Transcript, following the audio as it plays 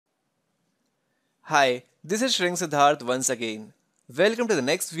Hi, this is Sriyank Siddhartha once again. Welcome to the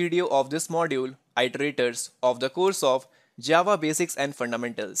next video of this module, Iterators, of the course of Java Basics and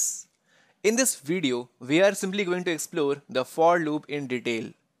Fundamentals. In this video, we are simply going to explore the for loop in detail.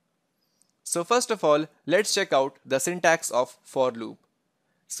 So first of all, let's check out the syntax of for loop.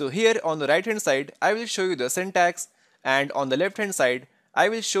 So here on the right hand side, I will show you the syntax, and on the left hand side, I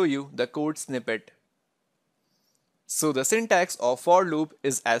will show you the code snippet. So the syntax of for loop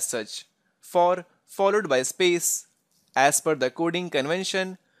is as such: for followed by space as per the coding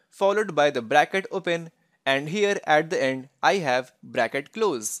convention, followed by the bracket open, and here at the end I have bracket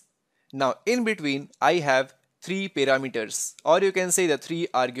close. Now in between I have three parameters, or you can say the three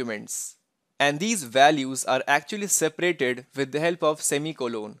arguments, and these values are actually separated with the help of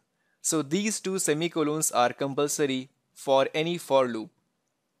semicolon. So these two semicolons are compulsory for any for loop.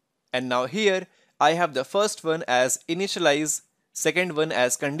 And now here I have the first one as initialize, second one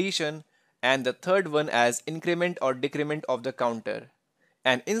as condition, and the third one as increment or decrement of the counter.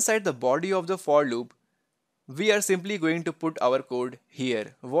 And inside the body of the for loop, we are simply going to put our code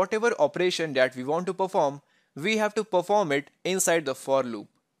here. Whatever operation that we want to perform, we have to perform it inside the for loop.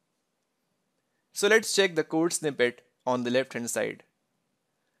 So let's check the code snippet on the left hand side.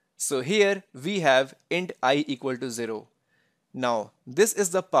 So here we have int I equal to 0. Now, this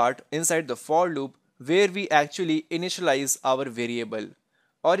is the part inside the for loop where we actually initialize our variable,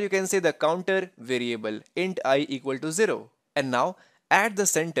 or you can say the counter variable int I equal to 0. And now at the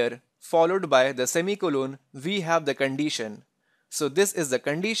center, followed by the semicolon, we have the condition. So this is the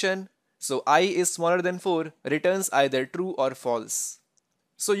condition. So I is smaller than 4 returns either true or false.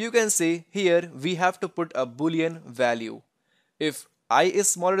 So you can say here we have to put a boolean value. If I is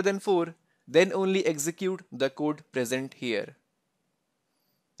smaller than 4, then only execute the code present here.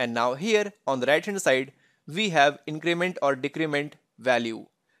 And now here on the right hand side, we have increment or decrement value,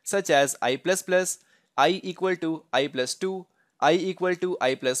 such as I++, I equal to I plus 2, I equal to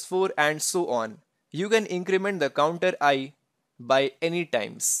I plus 4, and so on. You can increment the counter I by any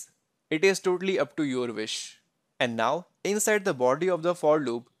times. It is totally up to your wish. And now inside the body of the for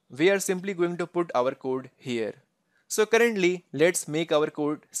loop, we are simply going to put our code here. So currently, let's make our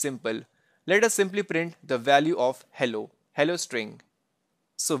code simple. Let us simply print the value of hello string.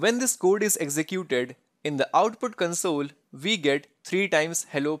 So when this code is executed, in the output console, we get 3 times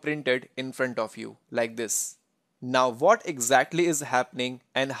hello printed in front of you, like this. Now what exactly is happening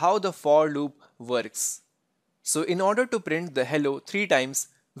and how the for loop works? So in order to print the hello 3 times,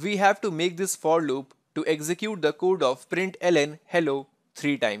 we have to make this for loop to execute the code of println hello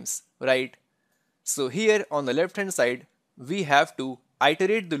 3 times, right? So here on the left hand side, we have to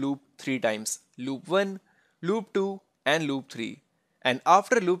iterate the loop 3 times: loop 1, loop 2, and loop 3. And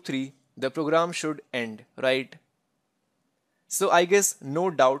after loop 3, the program should end, right? So I guess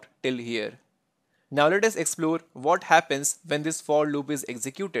no doubt till here. Now let us explore what happens when this for loop is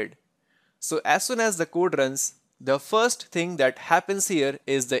executed. So as soon as the code runs, the first thing that happens here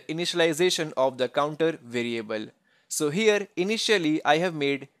is the initialization of the counter variable. So here initially I have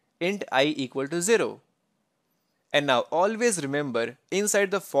made int I equal to 0. And now always remember,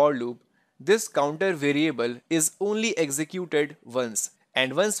 inside the for loop, this counter variable is only executed once,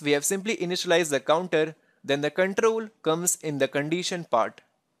 and once we have simply initialized the counter, then the control comes in the condition part.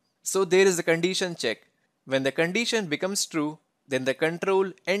 So there is a condition check. When the condition becomes true, then the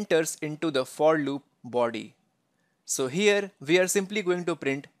control enters into the for loop body. So here we are simply going to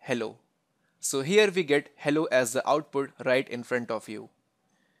print hello. So here we get hello as the output right in front of you.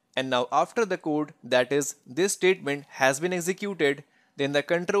 And now after the code, that is this statement, has been executed, then the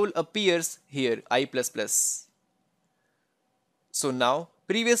control appears here I++. So now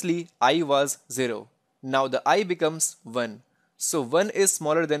previously I was 0. Now the I becomes 1. So 1 is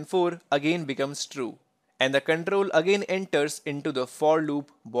smaller than 4 again becomes true. And the control again enters into the for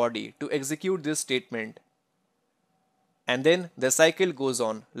loop body to execute this statement. And then the cycle goes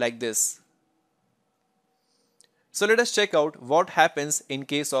on like this. So let us check out what happens in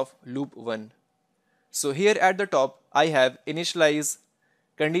case of loop 1. So here at the top I have initialize,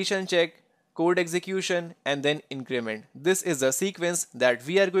 condition check, code execution, and then increment. This is the sequence that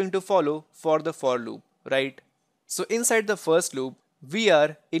we are going to follow for the for loop, right? So inside the first loop, we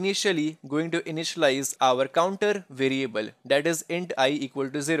are initially going to initialize our counter variable, that is int I equal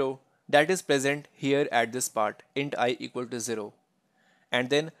to 0, that is present here at this part, int I equal to 0. And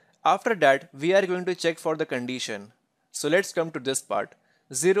then after that we are going to check for the condition. So let's come to this part.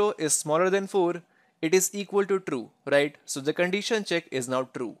 0 is smaller than 4, it is equal to true, right? So the condition check is now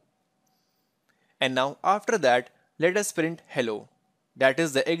true. And now after that, let us print hello. That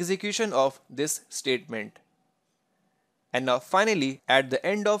is the execution of this statement. And now finally, at the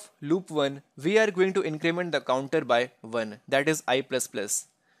end of loop 1, we are going to increment the counter by 1, that is I++.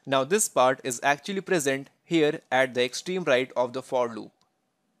 Now this part is actually present here at the extreme right of the for loop.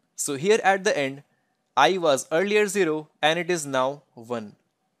 So here at the end, I was earlier 0 and it is now 1.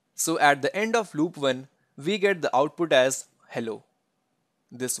 So at the end of loop 1, we get the output as hello,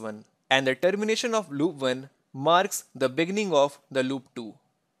 this one. And the termination of loop 1 marks the beginning of the loop 2.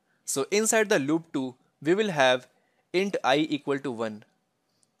 So inside the loop 2, we will have int I equal to 1.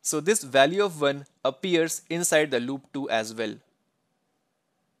 So this value of 1 appears inside the loop 2 as well.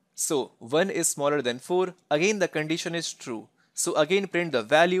 So 1 is smaller than 4, again the condition is true. So again print the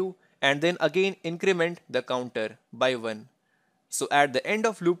value and then again increment the counter by 1. So at the end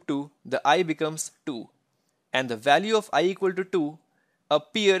of loop 2, the I becomes 2 and the value of I equal to 2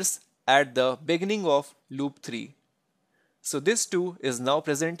 appears at the beginning of loop 3. So this 2 is now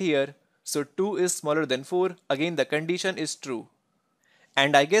present here. So 2 is smaller than 4, again the condition is true.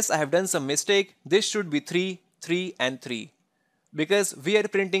 And I guess I have done some mistake, this should be 3, 3 and 3. Because we are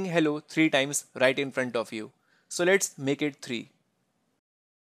printing hello 3 times right in front of you. So let's make it 3.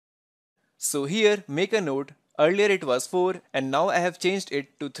 So here make a note, earlier it was 4 and now I have changed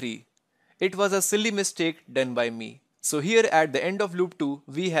it to 3. It was a silly mistake done by me. So here at the end of loop 2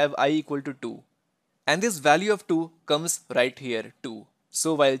 we have I equal to 2. And this value of 2 comes right here 2.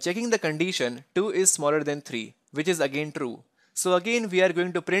 So while checking the condition 2 is smaller than 3, which is again true. So again we are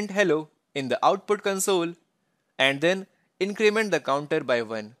going to print hello in the output console and then increment the counter by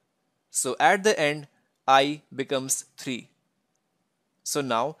 1. So at the end I becomes 3. So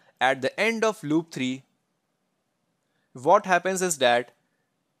now at the end of loop 3, what happens is that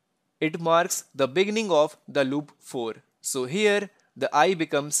it marks the beginning of the loop 4. So here the I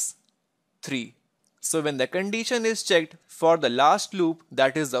becomes 3. So when the condition is checked for the last loop,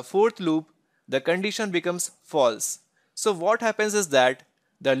 that is the 4th loop, the condition becomes false. So what happens is that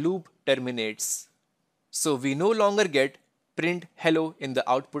the loop terminates. So we no longer get print hello in the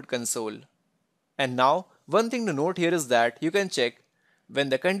output console. And now one thing to note here is that you can check when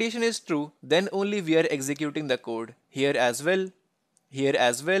the condition is true, then only we are executing the code here as well,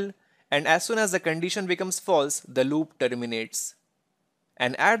 and as soon as the condition becomes false, the loop terminates.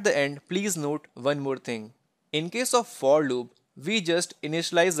 And at the end, please note one more thing. In case of for loop, we just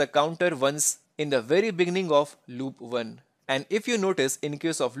initialize the counter once in the very beginning of loop 1. And if you notice, in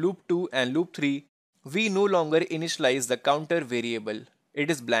case of loop 2 and loop 3, we no longer initialize the counter variable.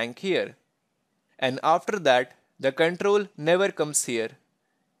 It is blank here. And after that, the control never comes here.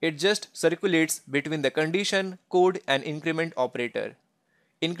 It just circulates between the condition, code and increment operator.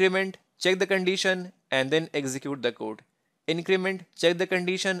 Increment, check the condition and then execute the code. Increment, check the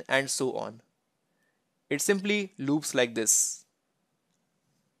condition and so on. It simply loops like this.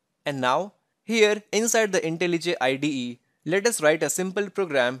 And now, here inside the IntelliJ IDE, let us write a simple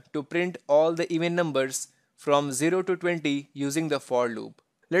program to print all the even numbers from 0 to 20 using the for loop.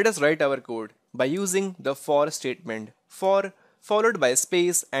 Let us write our code by using the for statement. For followed by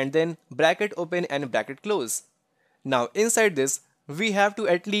space and then bracket open and bracket close. Now inside this, we have to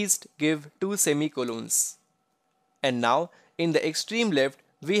at least give 2 semicolons. And now in the extreme left,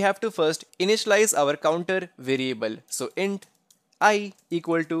 we have to first initialize our counter variable. So int I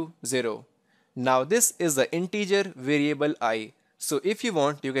equal to 0. Now this is the integer variable I. So if you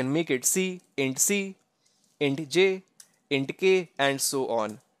want, you can make it C, int J, int K and so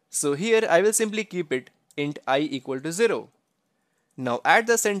on. So here I will simply keep it int I equal to 0. Now at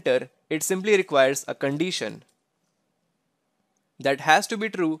the center, it simply requires a condition that has to be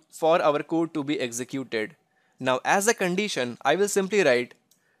true for our code to be executed. Now as a condition, I will simply write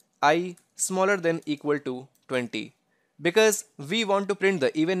I smaller than equal to 20 because we want to print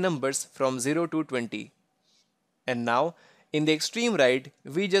the even numbers from 0 to 20. And now in the extreme right,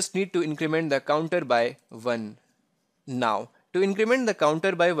 we just need to increment the counter by 1. Now to increment the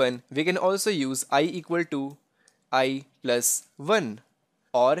counter by 1, we can also use I equal to I plus 1.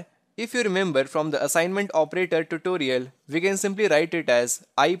 Or if you remember from the assignment operator tutorial, we can simply write it as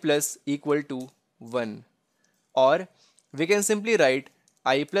I plus equal to 1. Or we can simply write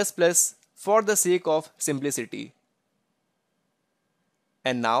I plus plus for the sake of simplicity.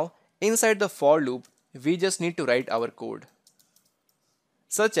 And now inside the for loop, we just need to write our code.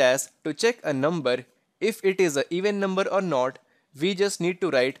 Such as to check a number if it is an even number or not, we just need to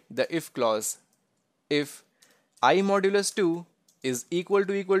write the if clause. If I modulus 2 is equal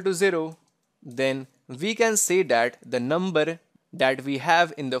to 0, then we can say that the number that we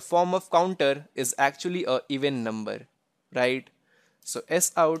have in the form of counter is actually a even number, right? So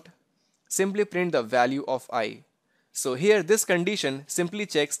S out, simply print the value of I. So here this condition simply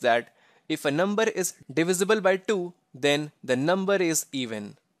checks that if a number is divisible by 2, then the number is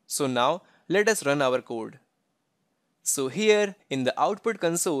even. So now let us run our code. So here in the output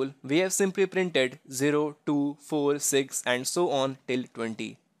console, we have simply printed 0, 2, 4, 6 and so on till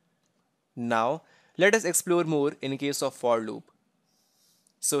 20. Now let us explore more in case of for loop.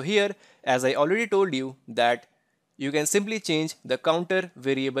 So here, as I already told you, that you can simply change the counter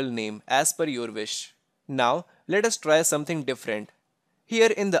variable name as per your wish. Now let us try something different.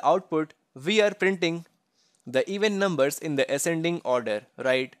 Here in the output, we are printing the even numbers in the ascending order,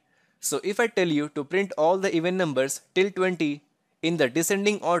 right? So if I tell you to print all the even numbers till 20 in the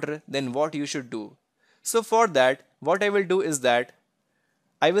descending order, then what you should do? So for that, what I will do is that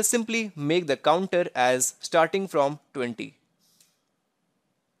I will simply make the counter as starting from 20.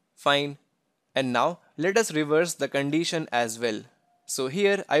 Fine. And now let us reverse the condition as well. So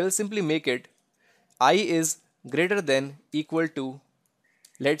here I will simply make it I is greater than equal to,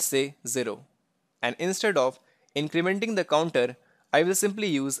 let's say, 0. And instead of incrementing the counter, I will simply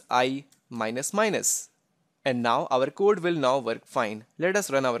use I minus minus. And now our code will now work fine. Let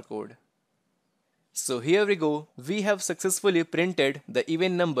us run our code. So here we go. We have successfully printed the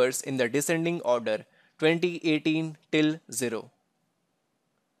even numbers in the descending order 20, 18 till 0.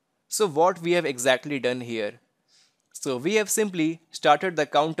 So what we have exactly done here? So we have simply started the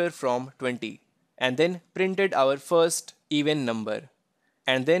counter from 20 and then printed our first even number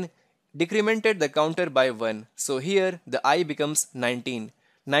and then decremented the counter by 1. So here the I becomes 19.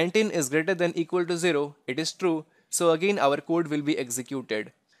 19 is greater than equal to 0. It is true. So again our code will be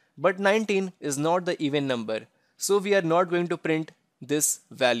executed. But 19 is not the even number. So we are not going to print this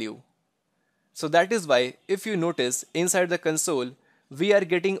value. So that is why if you notice inside the console, we are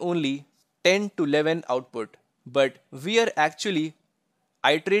getting only 10 to 11 output. But we are actually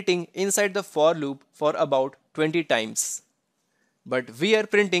iterating inside the for loop for about 20 times. But we are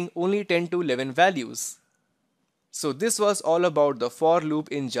printing only 10 to 11 values. So this was all about the for loop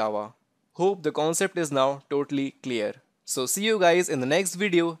in Java. Hope the concept is now totally clear. So see you guys in the next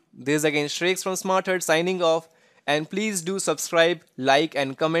video. This is again Shrek from Smartherd signing off, and please do subscribe, like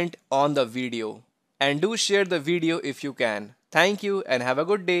and comment on the video. And do share the video if you can. Thank you and have a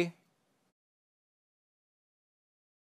good day.